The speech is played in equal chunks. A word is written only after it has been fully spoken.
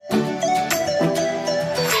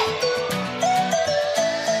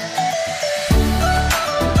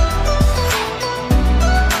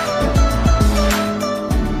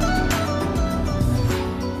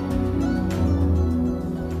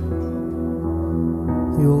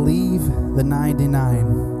He will leave the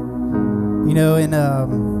 99. You know, and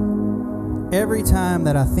every time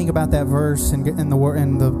that I think about that verse in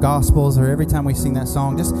the Gospels, or every time we sing that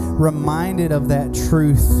song, just reminded of that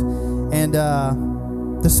truth. And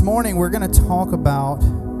this morning we're going to talk about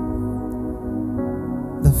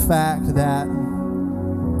the fact that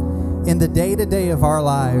in the day-to-day of our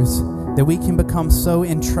lives, that we can become so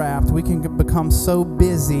entrapped, we can become so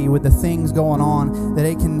busy with the things going on that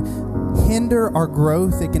it can hinder our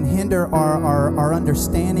growth, it can hinder our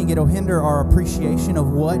understanding, it'll hinder our appreciation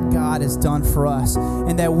of what God has done for us,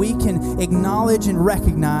 and that we can acknowledge and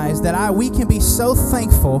recognize that we can be so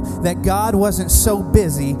thankful that God wasn't so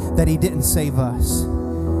busy that He didn't save us.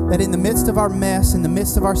 That in the midst of our mess, in the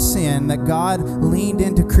midst of our sin, that God leaned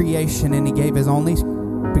into creation and He gave His only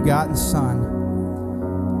begotten Son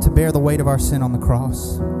to bear the weight of our sin on the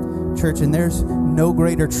cross. Church, and there's no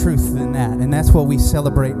greater truth than that, and that's what we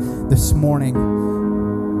celebrate this morning.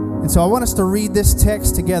 And so I want us to read this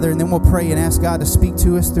text together, and then we'll pray and ask God to speak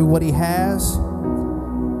to us through what He has.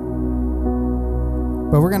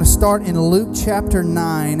 But we're going to start in Luke chapter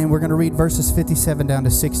 9, and we're going to read verses 57 down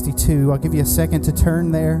to 62. I'll give you a second to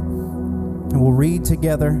turn there, and we'll read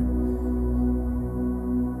together, and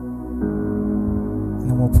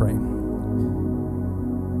then we'll pray.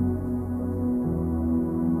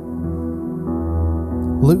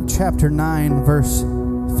 Luke chapter 9, verse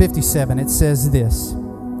 57, it says this.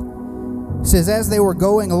 It says, "As they were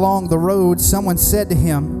going along the road, someone said to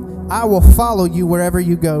Him, 'I will follow you wherever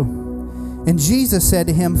you go.' And Jesus said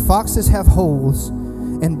to him, 'Foxes have holes,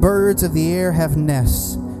 and birds of the air have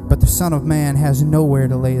nests, but the Son of Man has nowhere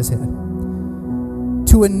to lay His head.'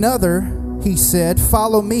 To another He said,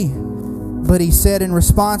 'Follow me.' But he said in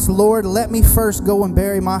response, 'Lord, let me first go and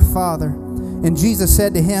bury my father.' And Jesus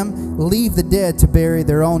said to him, 'Leave the dead to bury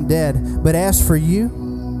their own dead. But as for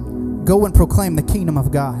you, go and proclaim the kingdom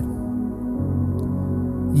of God.'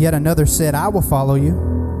 Yet another said, 'I will follow you,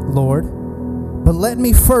 Lord, but let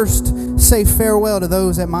me first say farewell to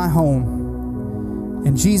those at my home.'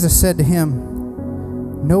 And Jesus said to him,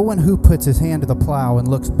 'No one who puts his hand to the plow and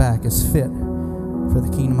looks back is fit for the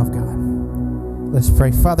kingdom of God.'" Let's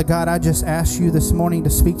pray. Father God, I just ask you this morning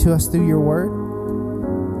to speak to us through your word.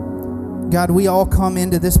 God, we all come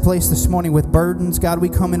into this place this morning with burdens. God, we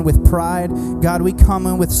come in with pride. God, we come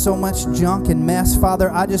in with so much junk and mess. Father,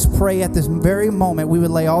 I just pray at this very moment we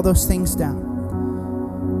would lay all those things down.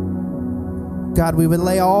 God, we would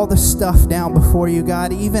lay all the stuff down before you.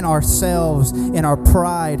 God, even ourselves and our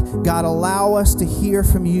pride. God, allow us to hear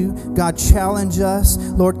from you. God, challenge us.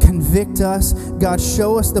 Lord, convict us. God,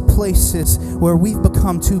 show us the places where we've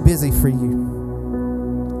become too busy for you.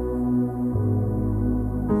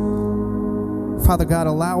 Father God,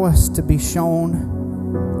 allow us to be shown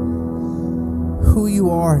who you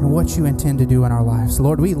are and what you intend to do in our lives.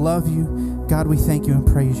 Lord, we love you. God, we thank you and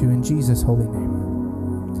praise you in Jesus' holy name.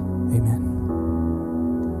 Amen.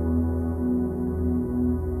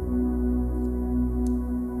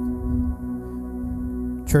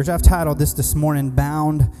 Church, I've titled this morning,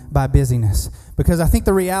 "Bound by Busyness," because I think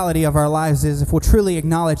the reality of our lives is, if we'll truly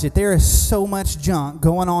acknowledge it, there is so much junk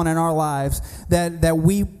going on in our lives that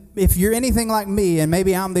we, if you're anything like me, and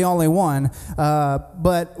maybe I'm the only one,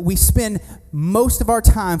 but we spend most of our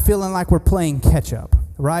time feeling like we're playing catch up,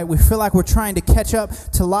 right? We feel like we're trying to catch up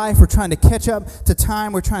to life. We're trying to catch up to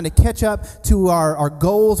time. We're trying to catch up to our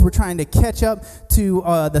goals. We're trying to catch up to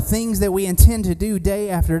the things that we intend to do day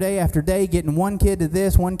after day after day, getting one kid to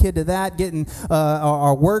this, one kid to that, getting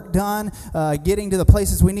our work done, getting to the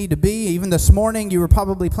places we need to be. Even this morning, you were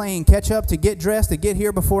probably playing catch up to get dressed, to get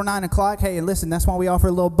here before 9 o'clock. Hey, and listen, that's why we offer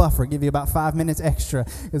a little buffer, give you about 5 minutes extra,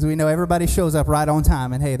 because we know everybody shows up right on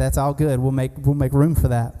time. And hey, that's all good. We'll make room for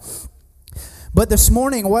that. But this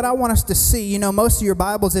morning, what I want us to see, you know, most of your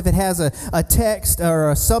Bibles, if it has a text or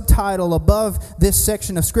a subtitle above this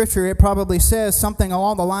section of Scripture, it probably says something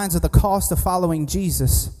along the lines of the cost of following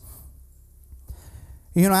Jesus.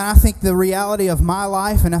 You know, and I think the reality of my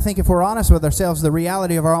life, and I think if we're honest with ourselves, the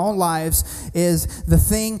reality of our own lives is the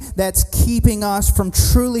thing that's keeping us from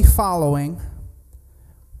truly following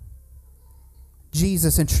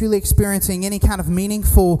Jesus and truly experiencing any kind of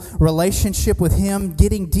meaningful relationship with Him,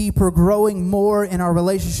 getting deeper, growing more in our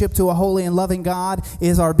relationship to a holy and loving God,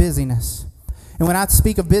 is our busyness. And when I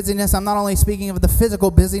speak of busyness, I'm not only speaking of the physical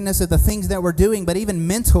busyness of the things that we're doing, but even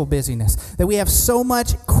mental busyness. That we have so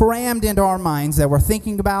much crammed into our minds that we're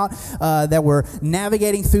thinking about, that we're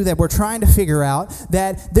navigating through, that we're trying to figure out,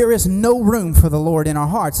 that there is no room for the Lord in our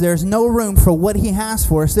hearts. There's no room for what He has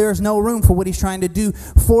for us. There's no room for what He's trying to do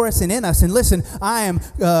for us and in us. And listen, I am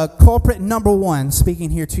culprit number one speaking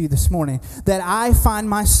here to you this morning, that I find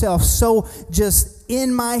myself so just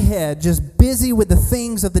in my head, just busy with the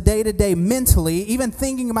things of the day-to-day mentally, even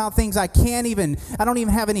thinking about things I don't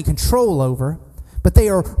even have any control over. But they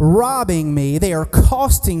are robbing me. They are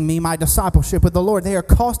costing me my discipleship with the Lord. They are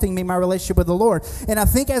costing me my relationship with the Lord. And I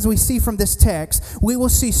think as we see from this text, we will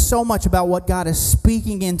see so much about what God is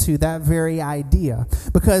speaking into that very idea.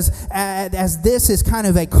 Because as this is kind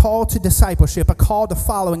of a call to discipleship, a call to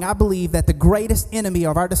following, I believe that the greatest enemy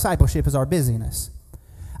of our discipleship is our busyness.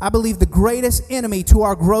 I believe the greatest enemy to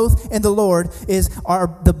our growth in the Lord is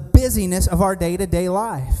the busyness of our day-to-day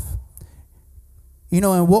life. You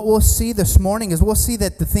know, and what we'll see this morning is we'll see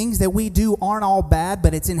that the things that we do aren't all bad,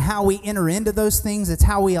 but it's in how we enter into those things. It's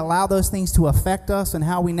how we allow those things to affect us and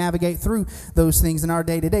how we navigate through those things in our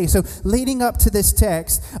day-to-day. So leading up to this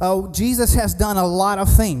text, Jesus has done a lot of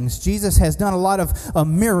things. Jesus has done a lot of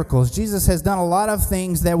miracles. Jesus has done a lot of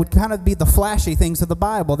things that would kind of be the flashy things of the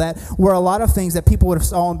Bible, that were a lot of things that people would have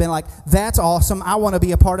saw and been like, that's awesome, I want to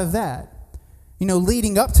be a part of that. You know,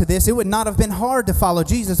 leading up to this, it would not have been hard to follow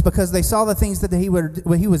Jesus because they saw the things that he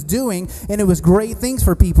was doing, and it was great things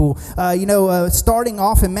for people. Starting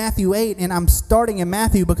off in Matthew 8, and I'm starting in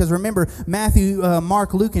Matthew because remember, Matthew,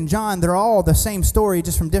 Mark, Luke, and John, they're all the same story,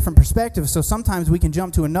 just from different perspectives. So sometimes we can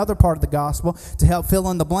jump to another part of the gospel to help fill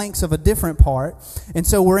in the blanks of a different part. And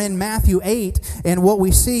so we're in Matthew 8, and what we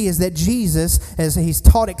see is that Jesus, as he's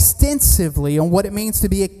taught extensively on what it means to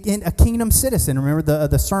be a kingdom citizen. Remember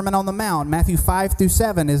the Sermon on the Mount, Matthew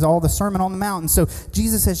 5-7 is all the Sermon on the Mount. And so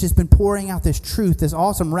Jesus has just been pouring out this truth, this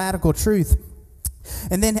awesome radical truth.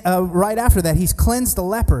 And then right after that, he's cleansed a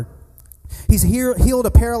leper. He's healed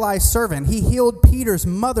a paralyzed servant. He healed Peter's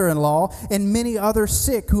mother-in-law and many other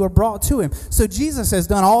sick who are brought to him. So Jesus has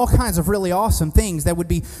done all kinds of really awesome things that would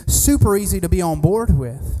be super easy to be on board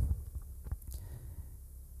with.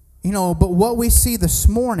 You know, but what we see this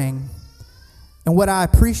morning, and what I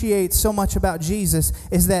appreciate so much about Jesus,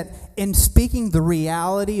 is that in speaking the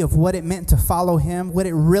reality of what it meant to follow him, what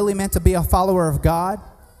it really meant to be a follower of God,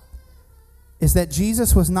 is that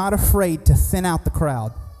Jesus was not afraid to thin out the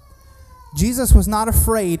crowd. Jesus was not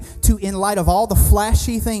afraid to, in light of all the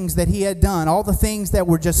flashy things that he had done, all the things that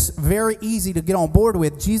were just very easy to get on board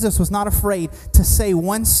with, Jesus was not afraid to say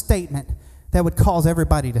one statement that would cause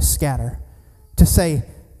everybody to scatter. To say,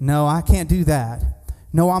 no, I can't do that.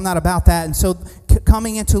 No, I'm not about that. And so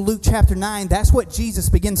coming into Luke chapter 9, that's what Jesus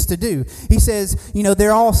begins to do. He says, you know,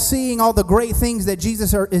 they're all seeing all the great things that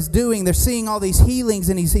Jesus is doing. They're seeing all these healings,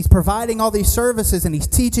 and he's providing all these services, and he's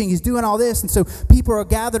teaching, he's doing all this. And so people are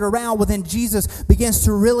gathered around. Well, then Jesus begins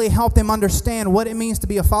to really help them understand what it means to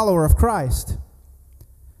be a follower of Christ.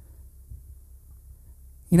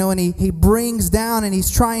 You know, and he brings down and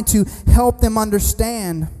he's trying to help them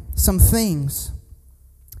understand some things.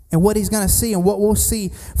 And what he's going to see, and what we'll see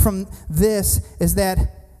from this, is that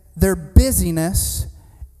their busyness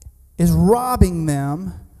is robbing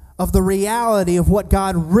them of the reality of what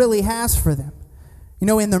God really has for them. You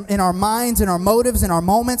know, in our minds, in our motives, in our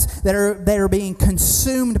moments that are being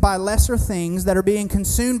consumed by lesser things, that are being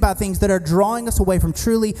consumed by things that are drawing us away from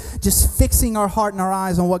truly just fixing our heart and our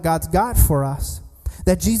eyes on what God's got for us.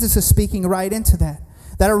 That Jesus is speaking right into that.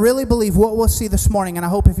 That I really believe what we'll see this morning, and I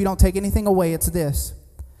hope if you don't take anything away, it's this.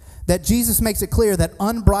 That Jesus makes it clear that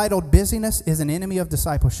unbridled busyness is an enemy of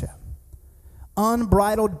discipleship.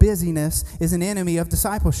 Unbridled busyness is an enemy of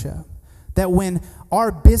discipleship. That when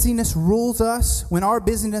our busyness rules us, when our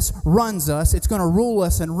busyness runs us, it's going to rule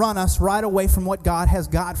us and run us right away from what God has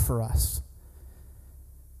got for us.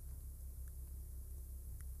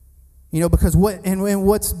 You know, because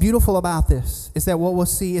what's beautiful about this is that what we'll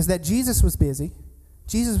see is that Jesus was busy.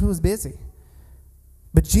 Jesus was busy.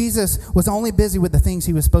 But Jesus was only busy with the things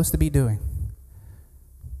he was supposed to be doing.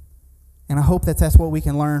 And I hope that that's what we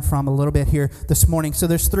can learn from a little bit here this morning. So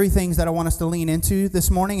there's 3 things that I want us to lean into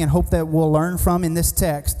this morning and hope that we'll learn from in this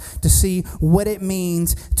text to see what it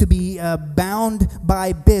means to be bound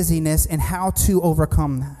by busyness and how to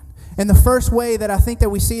overcome that. And the first way that I think that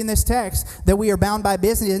we see in this text that we are bound by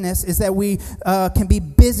busyness is that we can be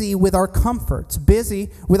busy with our comforts. Busy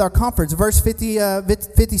with our comforts. Verse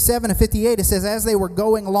 57 and 58, it says, as they were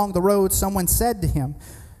going along the road, someone said to him,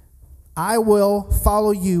 I will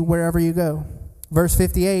follow you wherever you go. Verse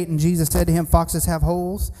 58, and Jesus said to him, foxes have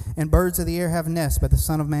holes, and birds of the air have nests, but the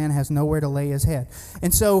Son of Man has nowhere to lay his head.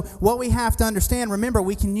 And so what we have to understand, remember,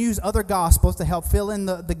 we can use other gospels to help fill in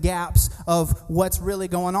the gaps of what's really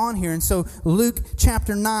going on here. And so Luke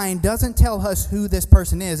chapter 9 doesn't tell us who this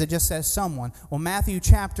person is. It just says someone. Well, Matthew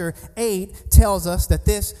chapter 8 tells us that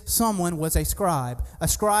this someone was a scribe. A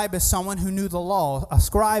scribe is someone who knew the law. A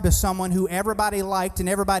scribe is someone who everybody liked and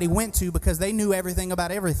everybody went to because they knew everything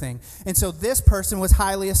about everything. And so this person person was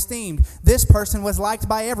highly esteemed. This person was liked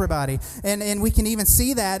by everybody. And we can even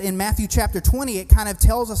see that in Matthew chapter 20. It kind of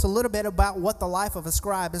tells us a little bit about what the life of a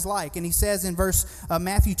scribe is like. And he says in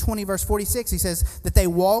Matthew 20, verse 46, he says that they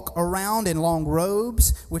walk around in long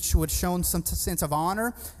robes, which would show some sense of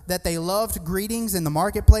honor, that they loved greetings in the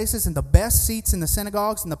marketplaces and the best seats in the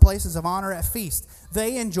synagogues and the places of honor at feast.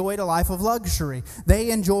 They enjoyed a life of luxury. They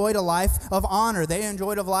enjoyed a life of honor. They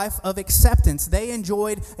enjoyed a life of acceptance. They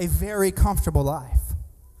enjoyed a very comfortable life.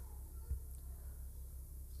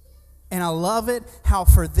 And I love it how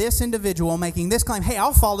for this individual making this claim, hey,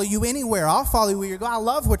 I'll follow you anywhere. I'll follow you where you're going. I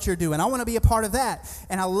love what you're doing. I want to be a part of that.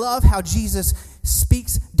 And I love how Jesus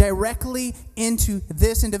speaks directly into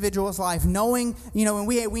this individual's life, knowing, and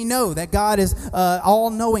we know that God is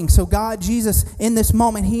all-knowing. So God, Jesus, in this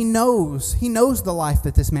moment, He knows the life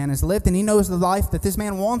that this man has lived, and He knows the life that this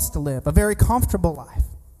man wants to live, a very comfortable life.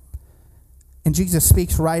 And Jesus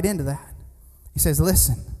speaks right into that. He says,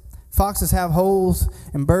 listen, foxes have holes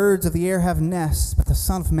and birds of the air have nests, but the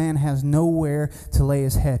Son of Man has nowhere to lay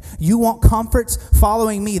His head. You want comforts?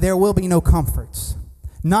 Following me, there will be no comforts.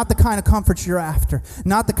 Not the kind of comforts you're after.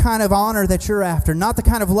 Not the kind of honor that you're after. Not the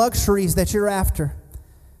kind of luxuries that you're after.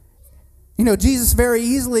 Jesus very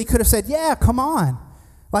easily could have said, yeah, come on.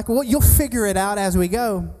 Like, well, you'll figure it out as we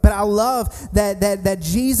go. But I love that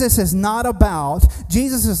Jesus is not about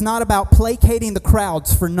placating the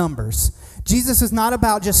crowds for numbers. Jesus is not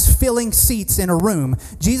about just filling seats in a room.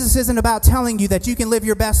 Jesus isn't about telling you that you can live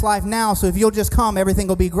your best life now, so if you'll just come, everything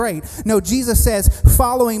will be great. No, Jesus says,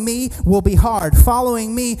 following me will be hard.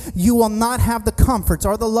 Following me, you will not have the comforts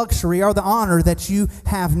or the luxury or the honor that you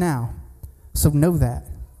have now. So know that.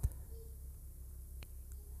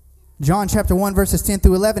 John chapter 1, verses 10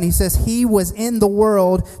 through 11, he says, He was in the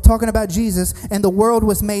world, talking about Jesus, and the world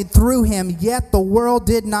was made through Him, yet the world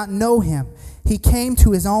did not know Him. He came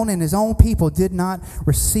to His own, and His own people did not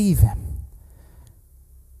receive Him.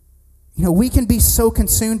 We can be so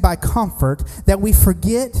consumed by comfort that we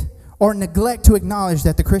forget or neglect to acknowledge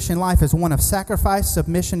that the Christian life is one of sacrifice,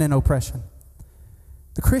 submission, and oppression.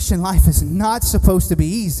 The Christian life is not supposed to be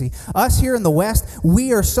easy. Us here in the West,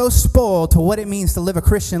 we are so spoiled to what it means to live a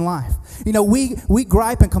Christian life. We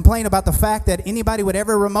gripe and complain about the fact that anybody would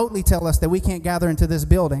ever remotely tell us that we can't gather into this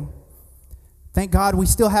building. Thank God we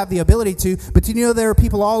still have the ability to, but there are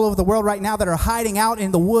people all over the world right now that are hiding out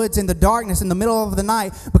in the woods, in the darkness, in the middle of the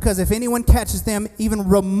night, because if anyone catches them even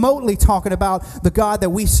remotely talking about the God that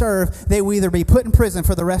we serve, they will either be put in prison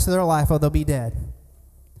for the rest of their life or they'll be dead.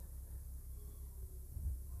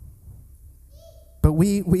 But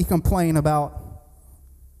we complain about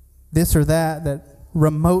this or that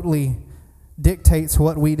remotely dictates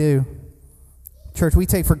what we do. Church, we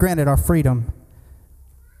take for granted our freedom.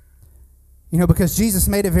 Because Jesus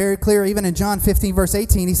made it very clear, even in John 15, verse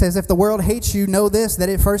 18, He says, if the world hates you, know this, that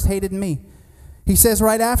it first hated me. He says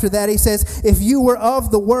right after that, He says, if you were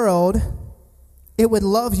of the world, it would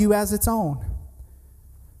love you as its own.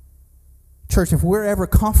 Church, if we're ever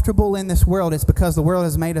comfortable in this world, it's because the world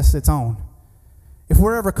has made us its own. If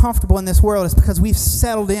we're ever comfortable in this world, it's because we've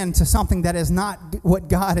settled into something that is not what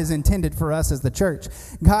God has intended for us as the church.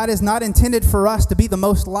 God has not intended for us to be the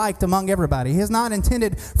most liked among everybody. He has not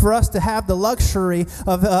intended for us to have the luxury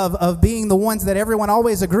of being the ones that everyone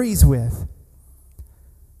always agrees with.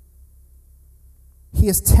 He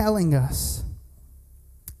is telling us.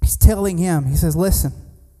 He's telling Him. He says, listen,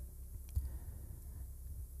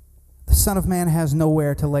 the Son of Man has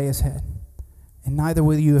nowhere to lay His head. And neither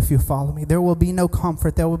will you if you follow me. There will be no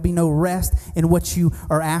comfort. There will be no rest in what you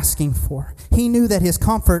are asking for. He knew that His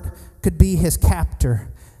comfort could be His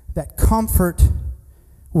captor. That comfort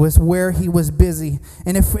was where He was busy.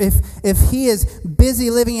 And if He is busy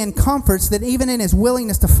living in comforts, then even in His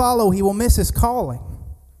willingness to follow, He will miss His calling.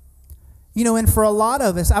 And for a lot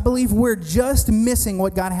of us, I believe we're just missing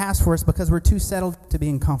what God has for us because we're too settled to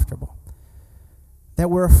being comfortable. That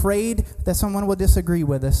we're afraid that someone will disagree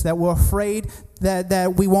with us. That we're afraid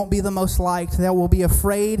that we won't be the most liked. That we'll be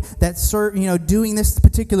afraid that doing this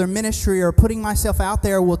particular ministry or putting myself out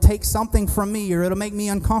there will take something from me, or it'll make me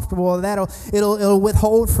uncomfortable, or it'll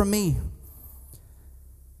withhold from me.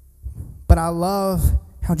 But I love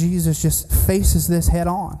how Jesus just faces this head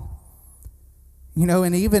on.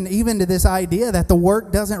 And even to this idea that the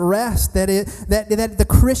work doesn't rest, that the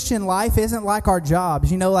Christian life isn't like our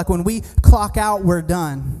jobs. Like when we clock out, we're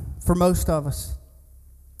done for most of us.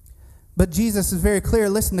 But Jesus is very clear.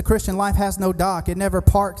 Listen, the Christian life has no dock. It never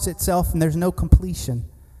parks itself, and there's no completion.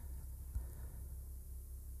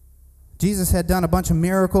 Jesus had done a bunch of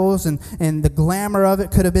miracles, and the glamour of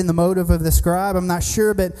it could have been the motive of the scribe. I'm not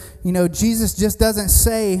sure, but Jesus just doesn't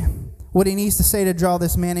say, what he needs to say to draw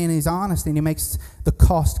this man in is honesty, and he makes the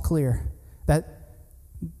cost clear. That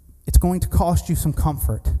it's going to cost you some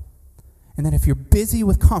comfort. And that if you're busy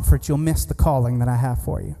with comfort, you'll miss the calling that I have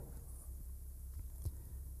for you.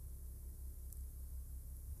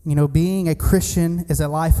 You know, being a Christian is a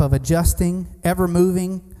life of adjusting, ever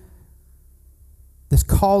moving. This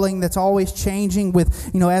calling that's always changing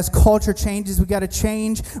with, as culture changes, we got to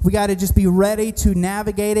change. We got to just be ready to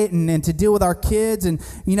navigate it and to deal with our kids and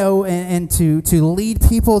to lead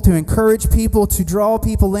people, to encourage people, to draw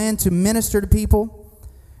people in, to minister to people.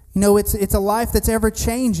 It's a life that's ever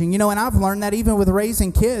changing, and I've learned that even with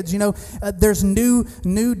raising kids. There's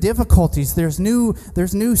new difficulties, there's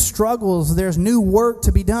new struggles, there's new work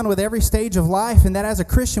to be done with every stage of life, and that as a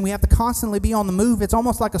Christian we have to constantly be on the move. It's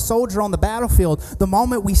almost like a soldier on the battlefield. The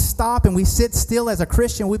moment we stop and we sit still as a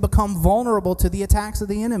Christian, we become vulnerable to the attacks of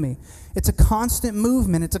the enemy. It's a constant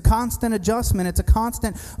movement, it's a constant adjustment, it's a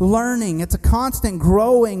constant learning, it's a constant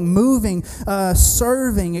growing, moving,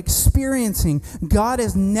 serving, experiencing. God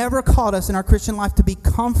has never called us in our Christian life to be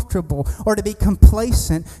comfortable or to be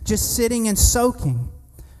complacent, just sitting and soaking.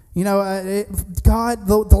 God,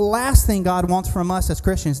 the last thing God wants from us as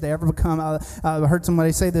Christians to ever become, I heard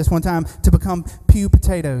somebody say this one time, to become pew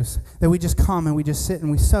potatoes, that we just come and we just sit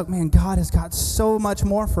and we soak. Man, God has got so much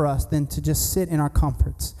more for us than to just sit in our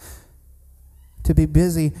comforts, to be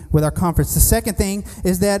busy with our comforts. The second thing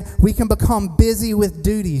is that we can become busy with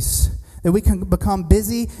duties, that we can become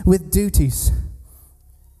busy with duties.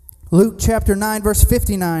 Luke chapter 9, verse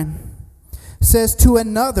 59 says, to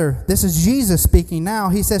another, this is Jesus speaking now,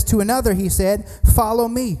 he says, to another he said, follow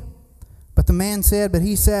me. But the man said, but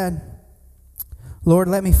he said, Lord,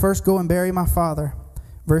 let me first go and bury my father.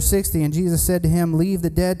 Verse 60, and Jesus said to him, leave the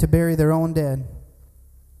dead to bury their own dead.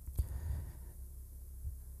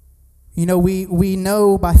 We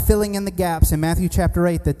know by filling in the gaps in Matthew chapter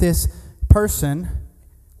 8 that this person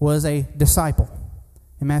was a disciple.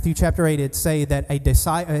 In Matthew chapter 8, it say that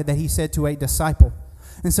that he said to a disciple.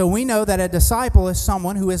 And so we know that a disciple is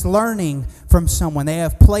someone who is learning from someone. They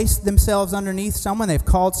have placed themselves underneath someone. They've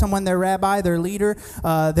called someone their rabbi, their leader,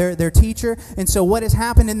 their teacher. And so what has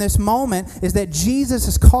happened in this moment is that Jesus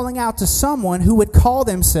is calling out to someone who would call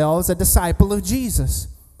themselves a disciple of Jesus.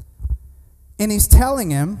 And he's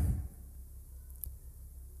telling him,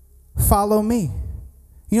 follow me.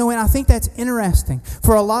 And I think that's interesting.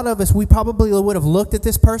 For a lot of us, we probably would have looked at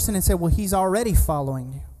this person and said, well, he's already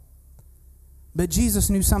following you. But Jesus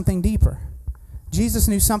knew something deeper. Jesus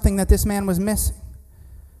knew something that this man was missing.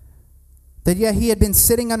 That, he had been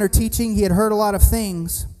sitting under teaching, he had heard a lot of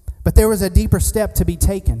things, but there was a deeper step to be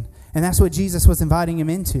taken. And that's what Jesus was inviting him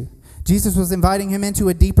into. Jesus was inviting him into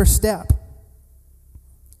a deeper step.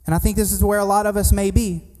 And I think this is where a lot of us may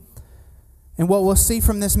be. And what we'll see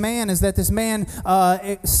from this man is that this man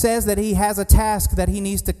says that he has a task that he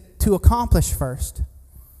needs to accomplish first.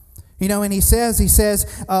 And he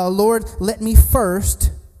says, Lord, let me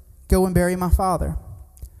first go and bury my father.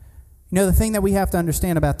 The thing that we have to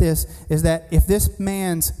understand about this is that if this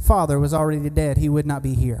man's father was already dead, he would not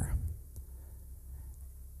be here.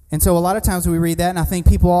 And so a lot of times we read that, and I think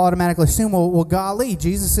people automatically assume, well, golly,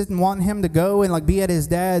 Jesus didn't want him to go and be at his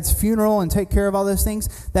dad's funeral and take care of all those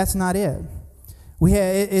things. That's not it.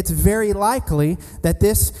 It's very likely that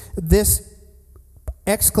this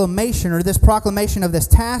exclamation or this proclamation of this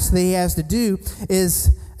task that he has to do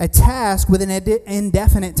is a task with an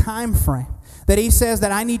indefinite time frame. That he says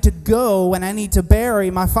that I need to go and I need to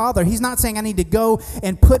bury my father. He's not saying I need to go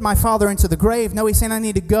and put my father into the grave. No, he's saying I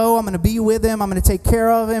need to go. I'm going to be with him. I'm going to take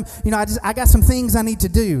care of him. I got some things I need to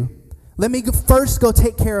do. Let me first go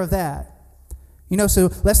take care of that.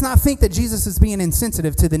 So let's not think that Jesus is being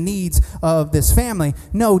insensitive to the needs of this family.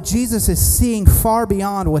 No, Jesus is seeing far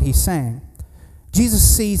beyond what he's saying. Jesus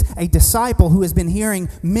sees a disciple who has been hearing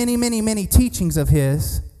many, many, many teachings of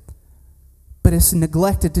his, but has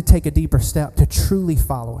neglected to take a deeper step to truly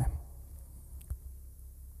follow him.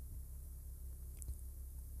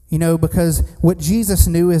 Because what Jesus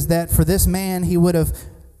knew is that for this man, he would have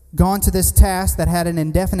gone to this task that had an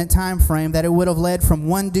indefinite time frame, that it would have led from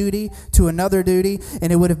one duty to another duty,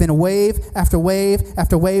 and it would have been wave after wave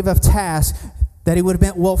after wave of tasks. That he would have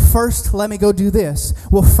been, well, first let me go do this.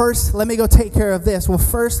 Well, first let me go take care of this. Well,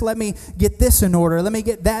 first let me get this in order. Let me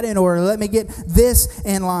get that in order. Let me get this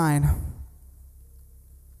in line.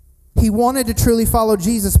 He wanted to truly follow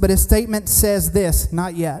Jesus, but his statement says this,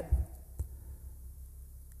 not yet.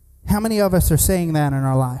 How many of us are saying that in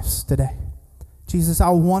our lives today? Jesus, I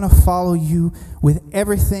want to follow you with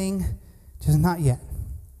everything, just not yet.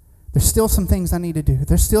 There's still some things I need to do.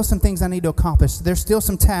 There's still some things I need to accomplish. There's still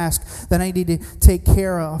some tasks that I need to take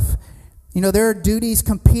care of. There are duties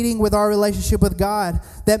competing with our relationship with God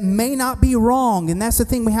that may not be wrong. And that's the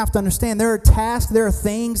thing we have to understand. There are tasks, there are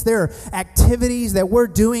things, there are activities that we're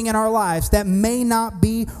doing in our lives that may not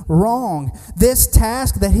be wrong. This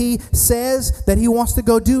task that he says that he wants to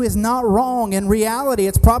go do is not wrong. In reality,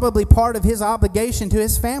 it's probably part of his obligation to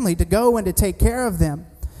his family to go and to take care of them.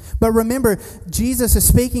 But remember, Jesus is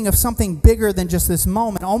speaking of something bigger than just this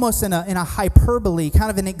moment, almost in a hyperbole,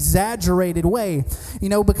 kind of an exaggerated way,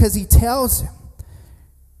 because he tells him,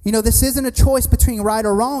 this isn't a choice between right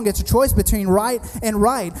or wrong. It's a choice between right and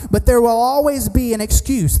right. But there will always be an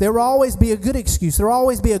excuse. There will always be a good excuse. There will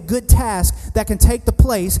always be a good task that can take the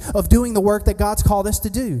place of doing the work that God's called us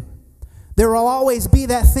to do. There will always be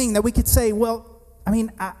that thing that we could say,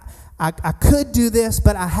 I could do this,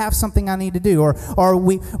 but I have something I need to do. Or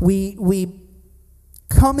we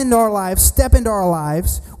come into our lives, step into our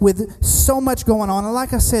lives with so much going on. And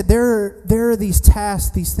like I said, there are these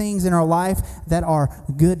tasks, these things in our life that are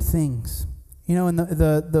good things. And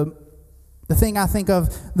the thing I think of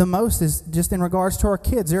the most is just in regards to our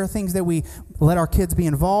kids. There are things that we let our kids be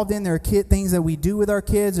involved in. There are things that we do with our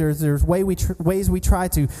kids. There's ways we try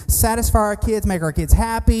to satisfy our kids, make our kids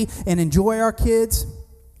happy, and enjoy our kids.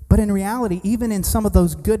 But in reality, even in some of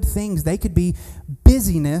those good things, they could be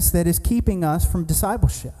busyness that is keeping us from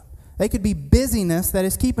discipleship. They could be busyness that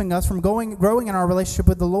is keeping us from growing in our relationship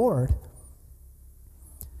with the Lord.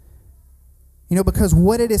 Because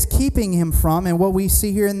what it is keeping him from, and what we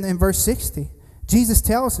see here in verse 60, Jesus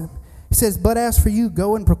tells him, he says, "But as for you,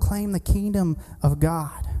 go and proclaim the kingdom of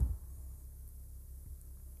God."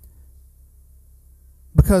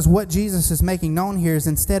 Because what Jesus is making known here is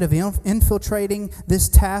instead of infiltrating this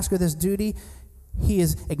task or this duty, he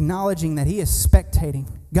is acknowledging that he is spectating.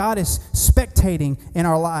 God is spectating in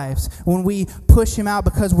our lives. When we push him out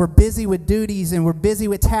because we're busy with duties and we're busy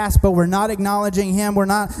with tasks, but we're not acknowledging him, we're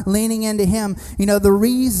not leaning into him. The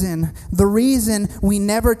reason we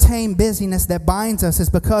never tame busyness that binds us is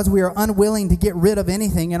because we are unwilling to get rid of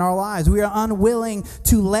anything in our lives. We are unwilling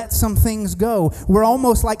to let some things go. We're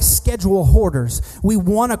almost like schedule hoarders. We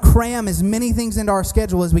want to cram as many things into our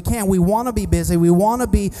schedule as we can. We want to be busy. We want to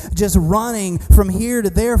be just running from here to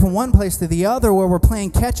there, from one place to the other, where we're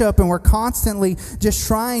playing catch up and we're constantly just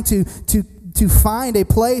trying to find a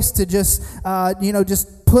place to just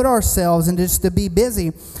just put ourselves and just to be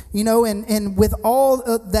busy, and with all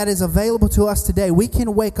that is available to us today, we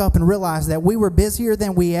can wake up and realize that we were busier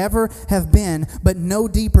than we ever have been, but no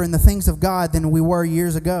deeper in the things of God than we were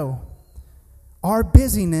years ago. Our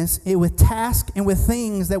busyness with tasks and with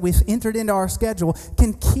things that we've entered into our schedule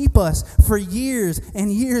can keep us for years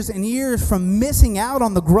and years and years from missing out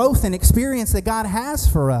on the growth and experience that God has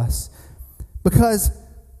for us. Because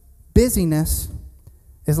busyness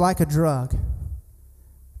is like a drug.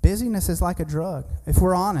 Busyness is like a drug. If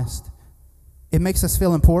we're honest, it makes us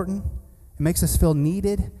feel important. It makes us feel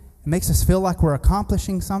needed. It makes us feel like we're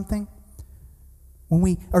accomplishing something. When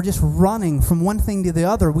we are just running from one thing to the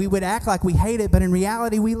other, we would act like we hate it, but in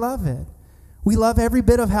reality, we love it. We love every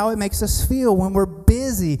bit of how it makes us feel when we're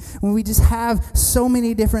busy, when we just have so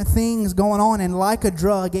many different things going on, and like a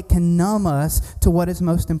drug, it can numb us to what is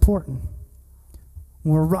most important.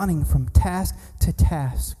 We're running from task to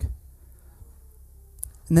task.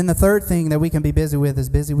 And then the third thing that we can be busy with is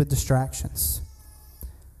busy with distractions.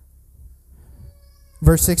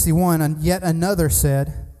 Verse 61, and yet another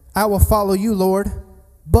said, "I will follow you, Lord,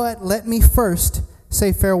 but let me first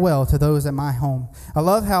say farewell to those at my home." I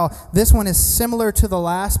love how this one is similar to the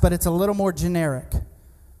last, but it's a little more generic.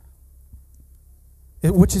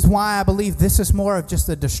 Which is why I believe this is more of just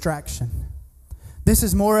a distraction. This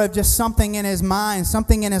is more of just something in his mind,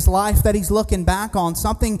 something in his life that he's looking back on,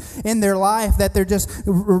 something in their life that they're just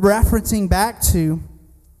referencing back to.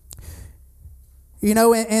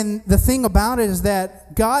 And the thing about it is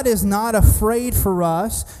that God is not afraid for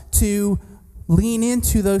us to lean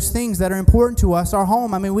into those things that are important to us, our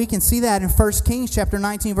home. I mean, we can see that in 1 Kings chapter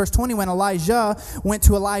 19, verse 20, when Elijah went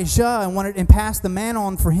to Elijah and passed the man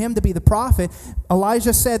on for him to be the prophet.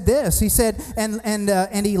 Elijah said this. He said,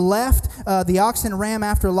 and he left the ox and ram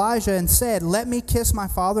after Elijah and said, "Let me kiss my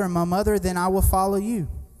father and my mother, then I will follow you."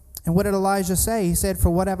 And what did Elijah say? He said,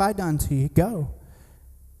 "For what have I done to you? Go."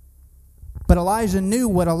 But Elijah knew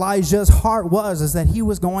what Elijah's heart was, is that he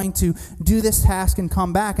was going to do this task and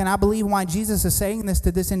come back. And I believe why Jesus is saying this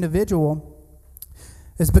to this individual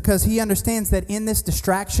is because he understands that in this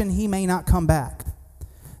distraction, he may not come back.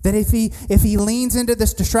 That if he leans into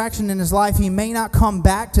this distraction in his life, he may not come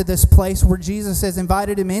back to this place where Jesus has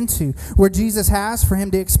invited him into, where Jesus has for him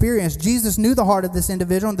to experience. Jesus knew the heart of this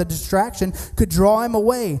individual, and the distraction could draw him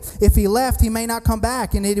away. If he left, he may not come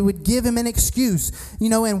back, and it would give him an excuse.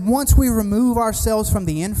 And once we remove ourselves from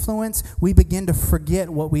the influence, we begin to forget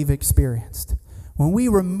what we've experienced. When we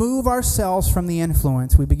remove ourselves from the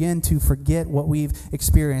influence, we begin to forget what we've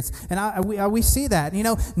experienced. And we see that.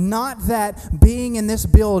 Not that being in this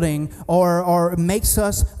building or makes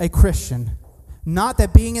us a Christian. Not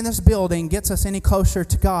that being in this building gets us any closer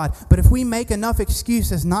to God. But if we make enough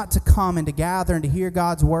excuses not to come and to gather and to hear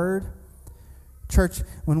God's word, church,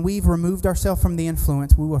 when we've removed ourselves from the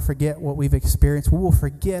influence, we will forget what we've experienced. We will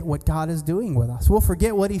forget what God is doing with us. We'll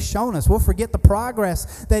forget what He's shown us. We'll forget the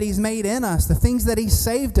progress that He's made in us, the things that He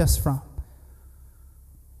saved us from.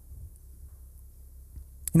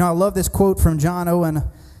 I love this quote from John Owen.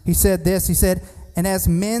 He said this. He said, "And as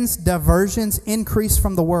men's diversions increase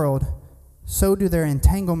from the world, so do their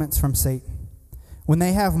entanglements from Satan. When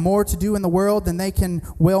they have more to do in the world than they can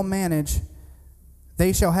well manage,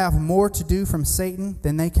 they shall have more to do from Satan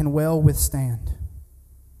than they can well withstand."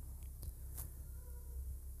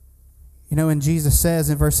 And Jesus says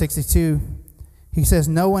in verse 62, He says,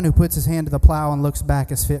 "No one who puts his hand to the plow and looks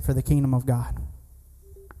back is fit for the kingdom of God."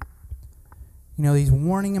 He's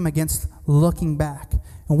warning him against looking back.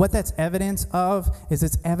 And what that's evidence of is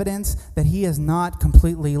it's evidence that he has not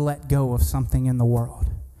completely let go of something in the world.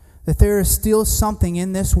 That there is still something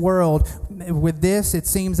in this world. With this, it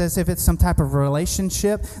seems as if it's some type of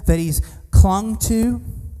relationship that he's clung to.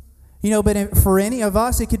 But for any of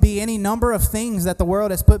us, it could be any number of things that the world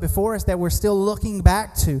has put before us that we're still looking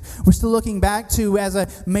back to. We're still looking back to as a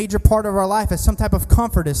major part of our life, as some type of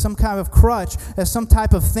comfort, as some kind of crutch, as some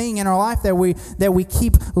type of thing in our life that we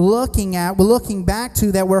keep looking at, we're looking back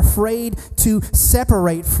to, that we're afraid to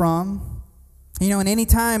separate from. And any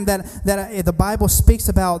time that the Bible speaks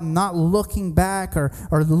about not looking back or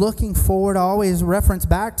looking forward, I always reference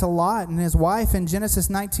back to Lot and his wife in Genesis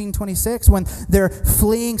 19:26 when they're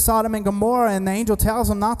fleeing Sodom and Gomorrah, and the angel tells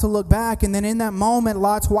them not to look back. And then in that moment,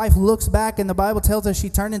 Lot's wife looks back, and the Bible tells us she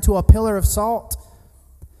turned into a pillar of salt.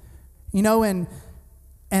 And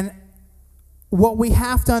what we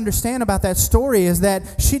have to understand about that story is that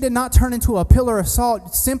she did not turn into a pillar of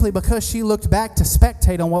salt simply because she looked back to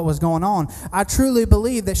spectate on what was going on. I truly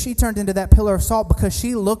believe that she turned into that pillar of salt because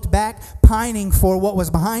she looked back pining for what was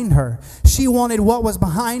behind her. She wanted what was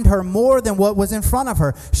behind her more than what was in front of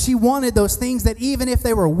her. She wanted those things that even if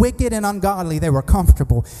they were wicked and ungodly, they were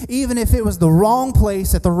comfortable. Even if it was the wrong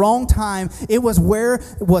place at the wrong time, it was where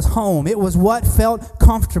it was home. It was what felt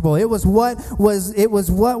comfortable. It was what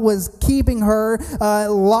was keeping her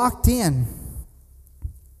locked in.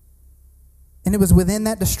 And it was within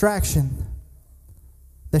that distraction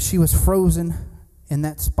that she was frozen in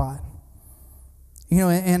that spot.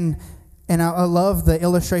 And I love the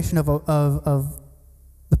illustration of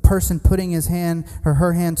the person putting his hand or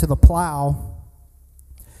her hand to the plow.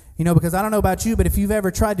 Because I don't know about you, but if you've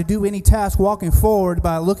ever tried to do any task walking forward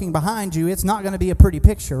by looking behind you, it's not going to be a pretty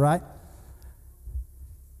picture, right?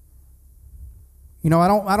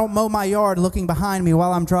 I don't mow my yard looking behind me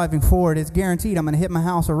while I'm driving forward. It's guaranteed I'm going to hit my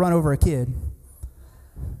house or run over a kid.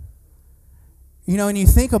 And you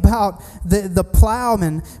think about the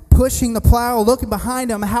plowman pushing the plow, looking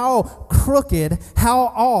behind him, how crooked, how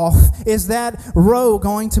off is that row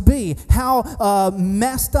going to be? How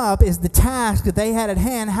messed up is the task that they had at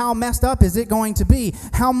hand? How messed up is it going to be?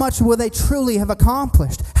 How much will they truly have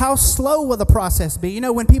accomplished? How slow will the process be?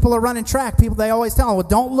 When people are running track, they always tell them, well,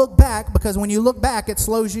 don't look back, because when you look back, it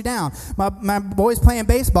slows you down. My boys playing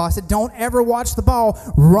baseball, I said, don't ever watch the ball.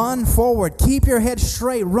 Run forward. Keep your head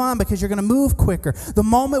straight. Run, because you're going to move quicker. The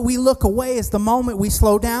moment we look away is the moment we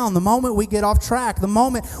slow down. The moment we get off track, the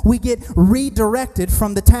moment we get redirected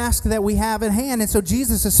from the task that we have at hand. And so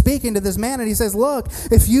Jesus is speaking to this man, and he says, look,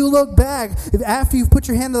 if you look back, after you've put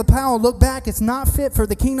your hand to the plow and look back, it's not fit for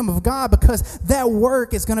the kingdom of God, because that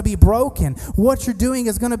work is going to be broken. What you're doing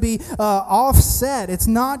is going to be offset. It's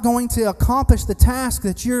not going to accomplish the task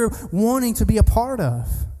that you're wanting to be a part of.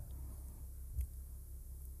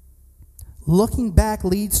 Looking back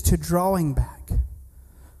leads to drawing back.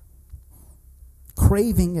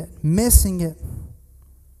 Craving it, missing it.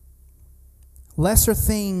 Lesser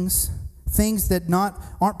things that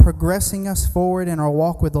aren't progressing us forward in our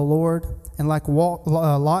walk with the Lord, and like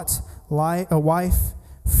Lot's wife,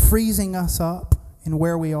 freezing us up in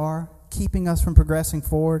where we are, keeping us from progressing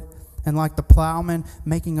forward, and like the plowman,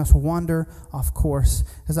 making us wander off course.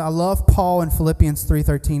 As I love Paul in Philippians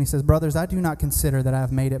 3:13, he says, brothers, I do not consider that I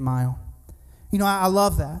have made it my own. I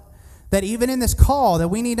love that. That even in this call, that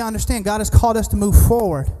we need to understand God has called us to move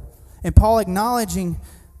forward. And Paul acknowledging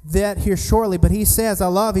that here shortly, but he says,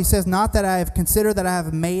 he says, not that I have considered that I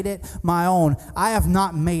have made it my own. I have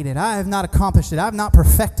not made it. I have not accomplished it. I have not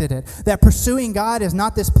perfected it. That pursuing God is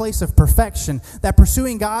not this place of perfection. That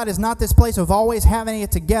pursuing God is not this place of always having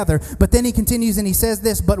it together. But then he continues and he says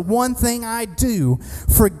this, but one thing I do,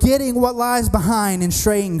 forgetting what lies behind and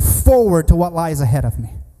straying forward to what lies ahead of me.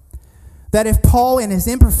 That if Paul in his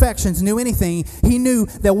imperfections knew anything, he knew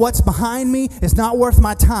that what's behind me is not worth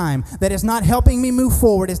my time, that it's not helping me move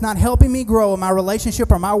forward, it's not helping me grow in my relationship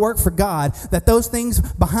or my work for God, that those things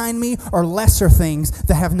behind me are lesser things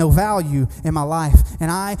that have no value in my life, and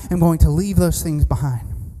I am going to leave those things behind.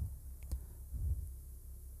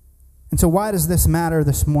 And so why does this matter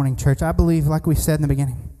this morning, church? I believe, like we said in the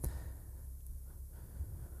beginning,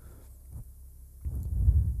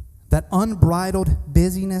 that unbridled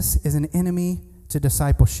busyness is an enemy to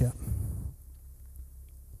discipleship.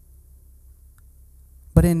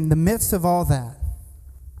 But in the midst of all that,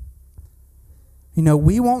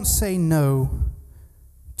 we won't say no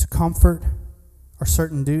to comfort or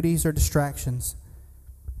certain duties or distractions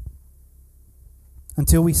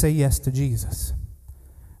until we say yes to Jesus.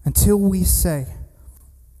 Until we say,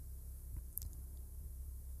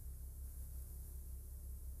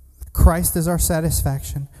 Christ is our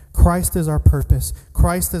satisfaction. Christ is our purpose.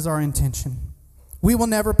 Christ is our intention. We will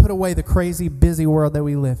never put away the crazy, busy world that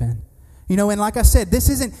we live in. And like I said, this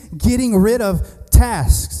isn't getting rid of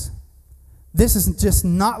tasks. This is just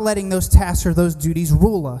not letting those tasks or those duties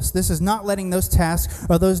rule us. This is not letting those tasks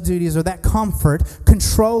or those duties or that comfort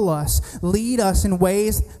control us, lead us in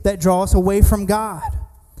ways that draw us away from God.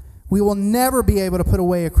 We will never be able to put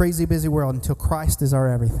away a crazy, busy world until Christ is our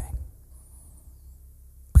everything.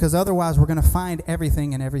 Because otherwise we're going to find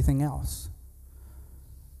everything in everything else.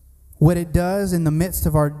 What it does in the midst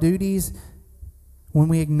of our duties, when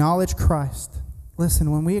we acknowledge Christ,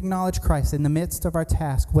 when we acknowledge Christ in the midst of our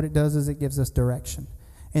task, what it does is it gives us direction.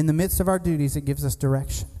 In the midst of our duties, it gives us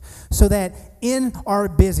direction. So that in our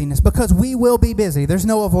busyness, because we will be busy, there's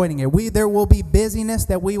no avoiding it. There will be busyness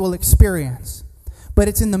that we will experience. But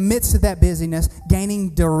it's in the midst of that busyness,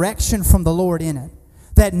 gaining direction from the Lord in it.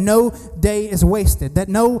 That no day is wasted, that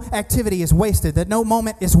no activity is wasted, that no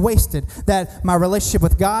moment is wasted, that my relationship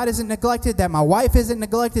with God isn't neglected, that my wife isn't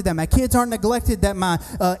neglected, that my kids aren't neglected, that my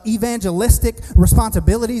evangelistic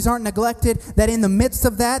responsibilities aren't neglected, that in the midst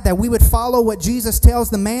of that we would follow what Jesus tells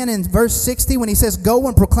the man in verse 60 when he says, go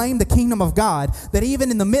and proclaim the kingdom of God, that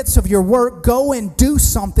even in the midst of your work, go and do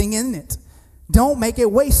something in it. Don't make it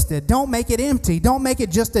wasted. Don't make it empty. Don't make it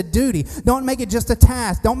just a duty. Don't make it just a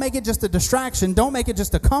task. Don't make it just a distraction. Don't make it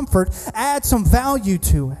just a comfort. Add some value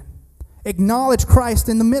to it. Acknowledge Christ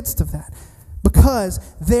in the midst of that. Because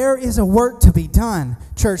there is a work to be done,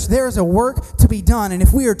 church. There is a work to be done. And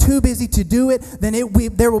if we are too busy to do it, then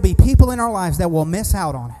there will be people in our lives that will miss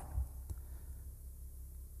out on it.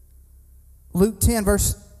 Luke 10,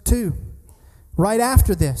 verse 2. Right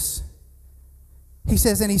after this, he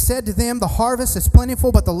says, and he said to them, the harvest is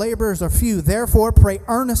plentiful, but the laborers are few. Therefore, pray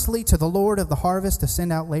earnestly to the Lord of the harvest to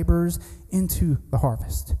send out laborers into the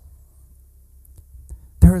harvest.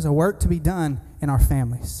 There is a work to be done in our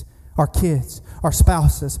families, our kids, our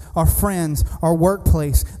spouses, our friends, our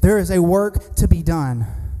workplace. There is a work to be done.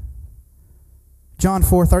 John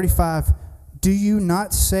 4:35, do you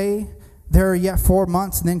not say there are yet 4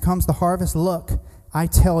 months and then comes the harvest? Look, I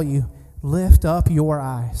tell you, lift up your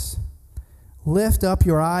eyes. Lift up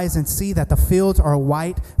your eyes and see that the fields are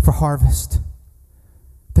white for harvest.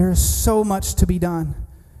 There is so much to be done.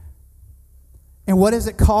 And what does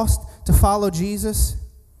it cost to follow Jesus?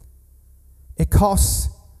 It costs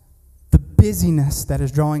the busyness that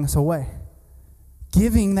is drawing us away.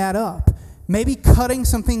 Giving that up. Maybe cutting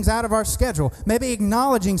some things out of our schedule. Maybe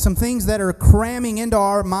acknowledging some things that are cramming into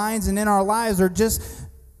our minds and in our lives, or just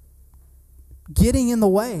getting in the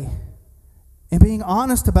way. And being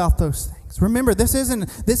honest about those things. Remember, this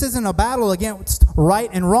isn't a battle against right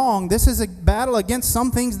and wrong. This is a battle against some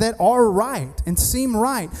things that are right and seem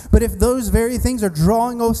right. But if those very things are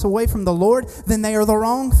drawing us away from the Lord, then they are the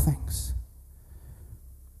wrong things.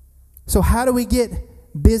 So how do we get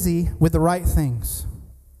busy with the right things?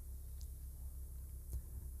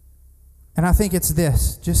 And I think it's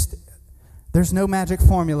this. There's no magic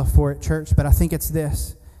formula for it, church, but I think it's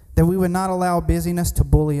this. That we would not allow busyness to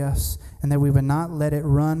bully us, and that we would not let it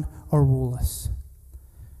run or rule us.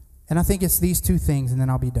 And I think it's these two things, and then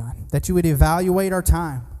I'll be done. That you would evaluate our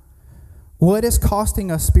time. What is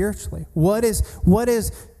costing us spiritually? What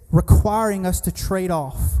is requiring us to trade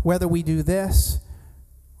off? Whether we do this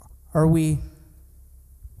or we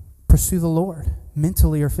pursue the Lord.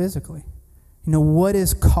 mentally or physically? What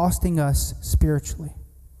is costing us spiritually?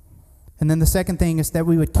 And then the second thing is that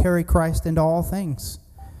we would carry Christ into all things.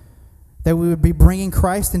 That we would be bringing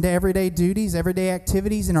Christ into everyday duties, everyday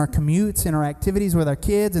activities, in our commutes, in our activities with our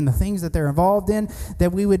kids and the things that they're involved in.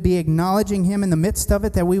 That we would be acknowledging Him in the midst of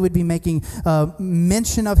it. That we would be making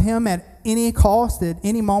mention of Him at any cost, at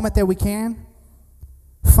any moment that we can.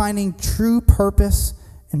 Finding true purpose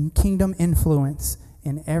and kingdom influence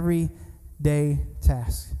in everyday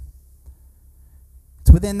tasks.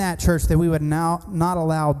 It's within that, church, that we would now not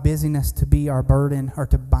allow busyness to be our burden or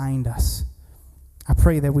to bind us. I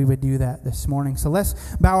pray that we would do that this morning. So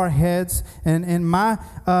let's bow our heads. And my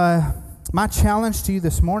challenge to you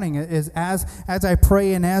this morning is as I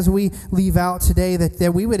pray and as we leave out today,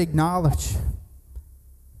 that we would acknowledge,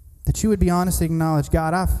 that you would be honest and acknowledge,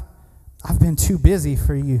 God, I've been too busy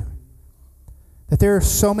for you. That there are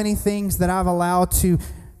so many things that I've allowed to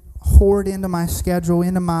hoard into my schedule,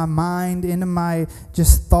 into my mind, into my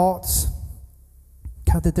just thoughts.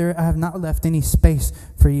 God, that I have not left any space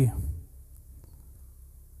for you.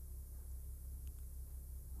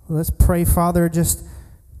 Let's pray, Father,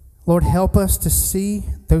 Lord, help us to see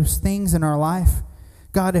those things in our life.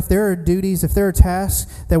 God, if there are duties, if there are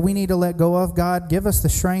tasks that we need to let go of, God, give us the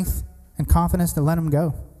strength and confidence to let them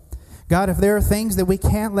go. God, if there are things that we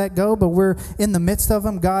can't let go, but we're in the midst of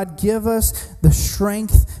them, God, give us the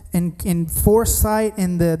strength and foresight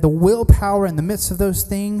and the willpower in the midst of those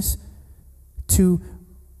things to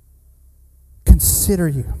consider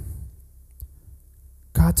you.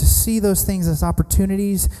 God, to see those things as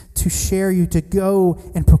opportunities to share you, to go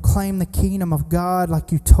and proclaim the kingdom of God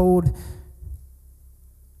like you told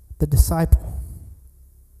the disciple.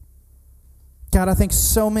 God, I think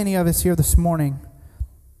so many of us here this morning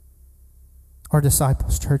are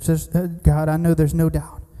disciples, church. God, I know there's no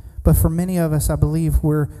doubt. But for many of us, I believe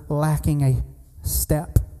we're lacking a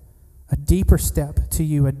deeper step to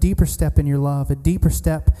you, a deeper step in your love, a deeper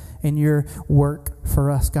step in your work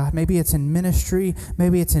for us, God. Maybe it's in ministry.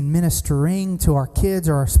 Maybe it's in ministering to our kids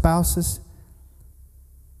or our spouses.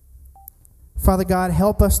 Father God,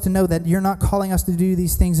 help us to know that you're not calling us to do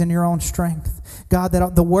these things in your own strength. God,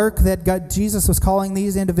 that the work that Jesus was calling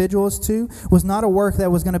these individuals to was not a work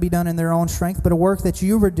that was going to be done in their own strength, but a work that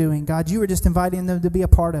you were doing. God, you were just inviting them to be a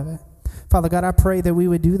part of it. Father God, I pray that we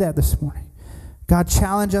would do that this morning. God,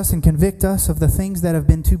 challenge us and convict us of the things that have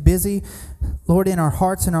been too busy, Lord, in our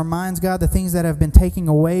hearts and our minds, God, the things that have been taking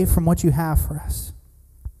away from what you have for us.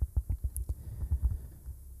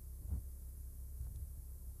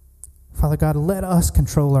 Father God, let us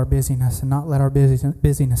control our busyness and not let our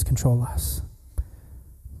busyness control us.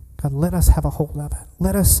 God, let us have a hold of it.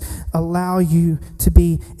 Let us allow you to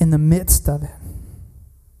be in the midst of it.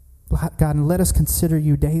 God, and let us consider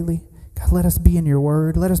you daily. God, let us be in your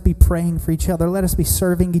word. Let us be praying for each other. Let us be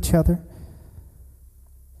serving each other.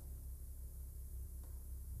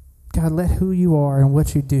 God, let who you are and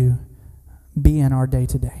what you do be in our day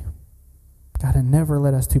to day. God, and never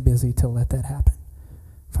let us too busy to let that happen.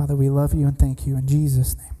 Father, we love you and thank you in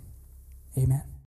Jesus' name. Amen.